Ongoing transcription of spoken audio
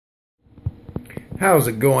How's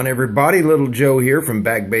it going, everybody? Little Joe here from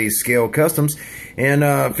Back Bay Scale Customs,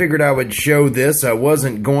 and figured I would show this. I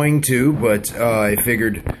wasn't going to, but I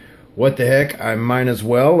figured, what the heck, I might as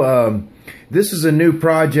well. This is a new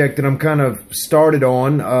project that I'm kind of started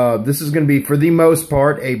on. This is going to be, for the most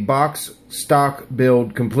part, a box stock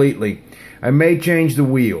build completely. I may change the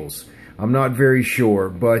wheels. I'm not very sure,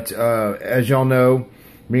 but as y'all know,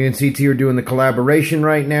 me and CT are doing the collaboration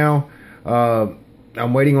right now.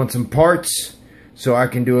 I'm waiting on some parts so I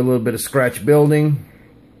can do a little bit of scratch building.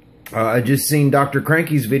 I just seen Dr.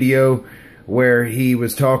 Cranky's video where he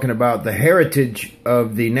was talking about the heritage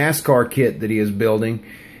of the NASCAR kit that he is building,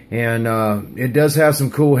 and it does have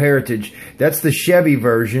some cool heritage. That's the Chevy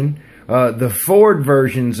version. The Ford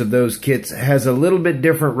versions of those kits has a little bit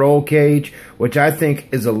different roll cage, which I think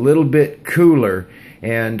is a little bit cooler.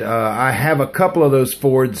 And I have a couple of those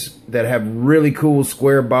Fords that have really cool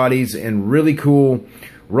square bodies and really cool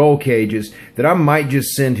roll cages that I might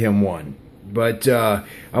just send him one. But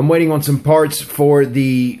I'm waiting on some parts for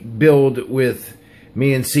the build with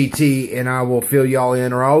me and CT, and I will fill y'all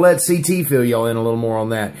in, or I'll let CT fill y'all in a little more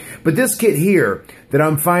on that. But this kit here that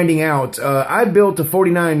I'm finding out, I built a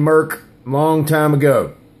 49 Merc long time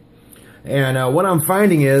ago. And what I'm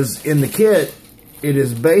finding is, in the kit, it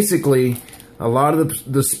is basically a lot of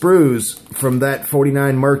the sprues from that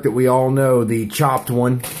 49 Merc that we all know, the chopped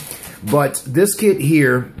one. But this kit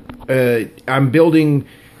here, I'm building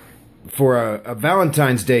for a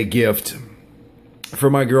Valentine's Day gift for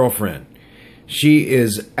my girlfriend. She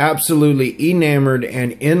is absolutely enamored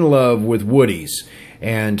and in love with woodies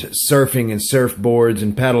and surfing and surfboards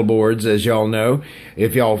and paddle boards, as y'all know,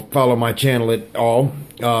 if y'all follow my channel at all.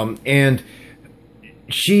 And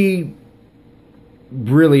she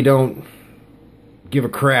really don't give a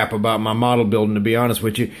crap about my model building, to be honest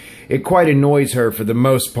with you. It quite annoys her for the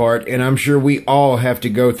most part, and I'm sure we all have to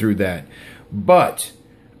go through that. But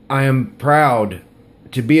I am proud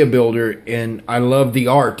to be a builder, and I love the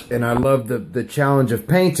art, and I love the challenge of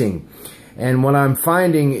painting. And what I'm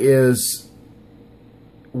finding is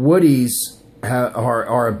woodies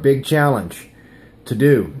are a big challenge to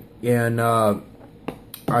do. And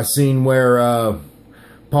I seen where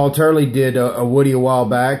Paul Turley did a woody a while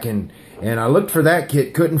back, and I looked for that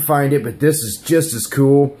kit, couldn't find it, but this is just as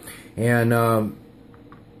cool. And I'm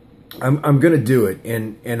going to do it.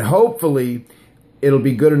 And hopefully it'll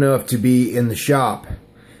be good enough to be in the shop.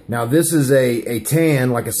 Now, this is a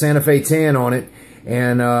tan, like a Santa Fe tan on it.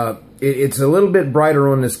 And it's a little bit brighter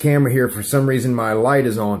on this camera here. For some reason, my light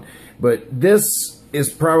is on. But this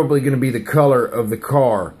is probably going to be the color of the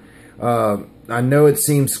car. I know it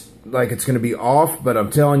seems like it's going to be off, but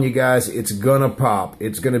I'm telling you guys, it's gonna pop.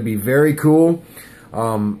 It's going to be very cool.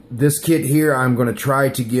 This kit here, I'm going to try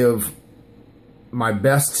to give my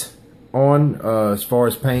best on as far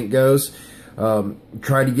as paint goes.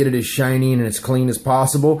 Try to get it as shiny and as clean as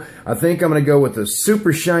possible. I think I'm going to go with a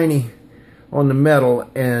super shiny on the metal,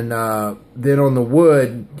 and then on the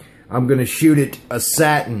wood, I'm going to shoot it a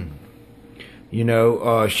satin. You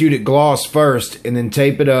know, shoot it gloss first, and then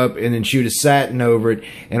tape it up, and then shoot a satin over it,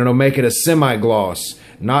 and it'll make it a semi-gloss.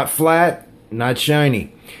 Not flat, not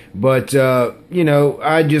shiny. But, you know,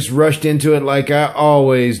 I just rushed into it like I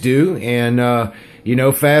always do. And, you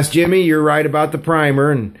know, Fast Jimmy, you're right about the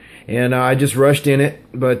primer, and I just rushed in it.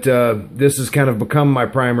 But this has kind of become my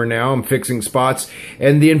primer now. I'm fixing spots.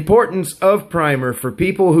 And the importance of primer for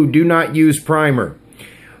people who do not use primer.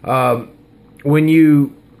 When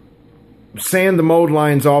you sand the mold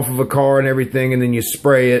lines off of a car and everything, and then you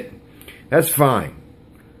spray it, that's fine.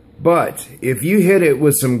 But if you hit it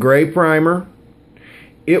with some gray primer,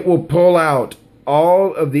 it will pull out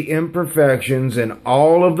all of the imperfections and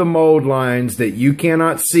all of the mold lines that you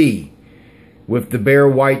cannot see with the bare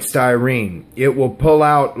white styrene. It will pull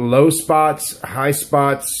out low spots, high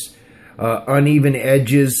spots, uneven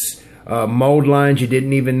edges, mold lines you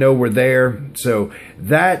didn't even know were there. So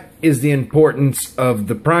that is the importance of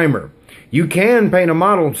the primer. You can paint a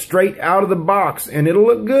model straight out of the box, and it'll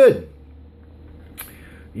look good.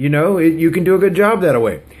 You know, you can do a good job that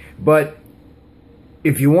way. But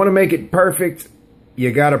if you want to make it perfect,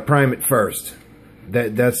 you got to prime it first.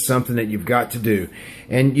 That's something that you've got to do.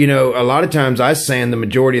 And, you know, a lot of times I sand the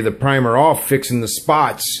majority of the primer off fixing the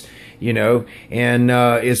spots, you know. And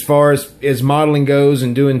as far as modeling goes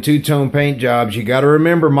and doing two-tone paint jobs, you got to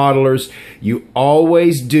remember, modelers, you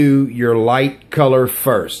always do your light color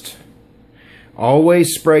first.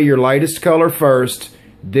 Always spray your lightest color first,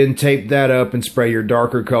 then tape that up and spray your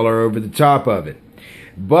darker color over the top of it.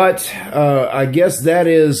 But I guess that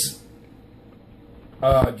is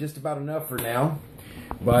just about enough for now.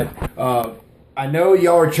 But I know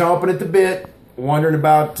y'all are chomping at the bit, wondering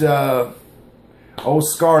about old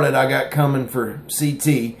Scarlett I got coming for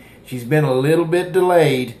CT. She's been a little bit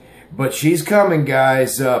delayed, but she's coming,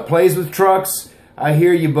 guys. Plays with trucks. I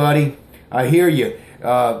hear you, buddy. I hear you.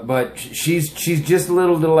 But she's just a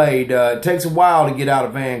little delayed. It takes a while to get out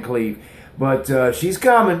of Van Cleve, but she's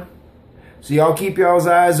coming. So y'all keep y'all's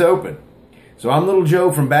eyes open. So I'm Little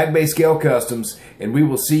Joe from Back Bay Scale Customs, and we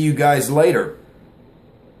will see you guys later.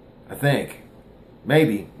 I think.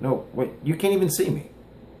 Maybe. No, wait, you can't even see me.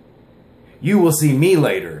 You will see me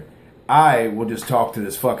later. I will just talk to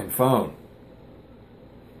this fucking phone.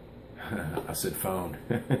 I said phone.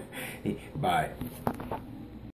 Bye.